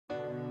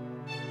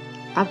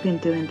I've been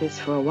doing this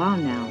for a while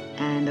now,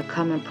 and a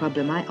common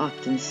problem I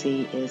often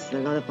see is a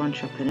lot of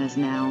entrepreneurs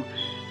now,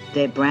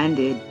 they're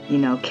branded.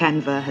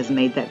 Canva has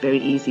made that very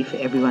easy for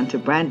everyone to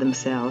brand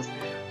themselves,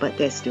 but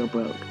they're still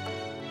broke.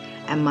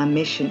 And my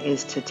mission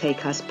is to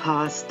take us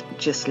past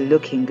just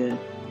looking good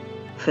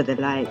for the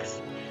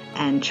likes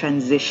and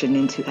transition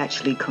into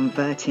actually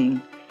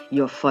converting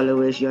your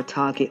followers, your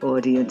target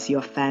audience,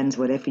 your fans,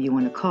 whatever you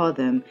want to call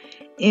them,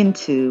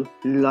 into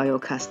loyal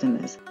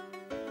customers.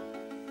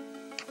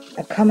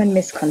 A common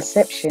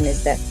misconception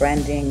is that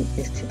branding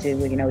is to do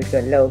with, with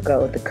your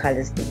logo, the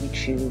colors that you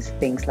choose,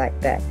 things like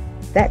that.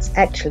 That's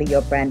actually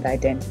your brand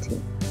identity.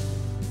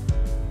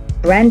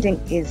 Branding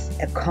is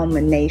a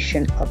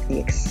combination of the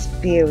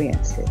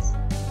experiences,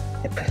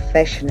 the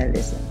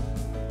professionalism,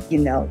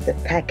 the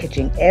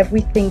packaging,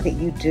 everything that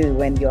you do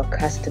when your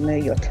customer,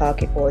 your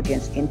target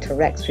audience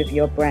interacts with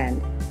your brand,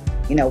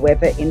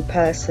 whether in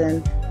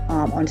person,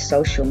 on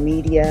social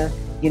media,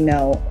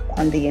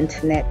 on the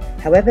internet,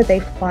 however they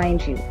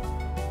find you,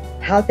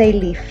 how they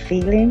leave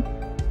feeling,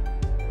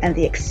 and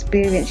the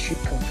experience you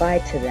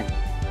provide to them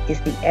is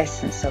the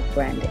essence of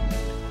branding.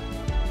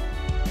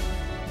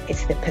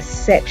 It's the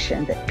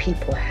perception that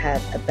people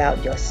have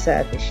about your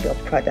service, your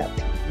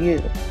product, you,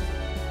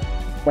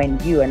 when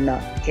you are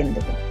not in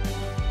the room.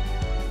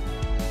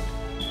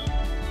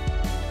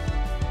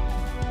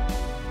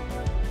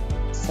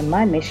 So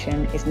my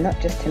mission is not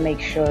just to make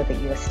sure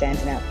that you are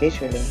standing out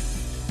visually,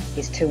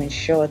 is to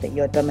ensure that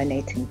you're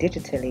dominating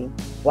digitally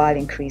while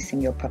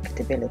increasing your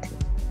profitability.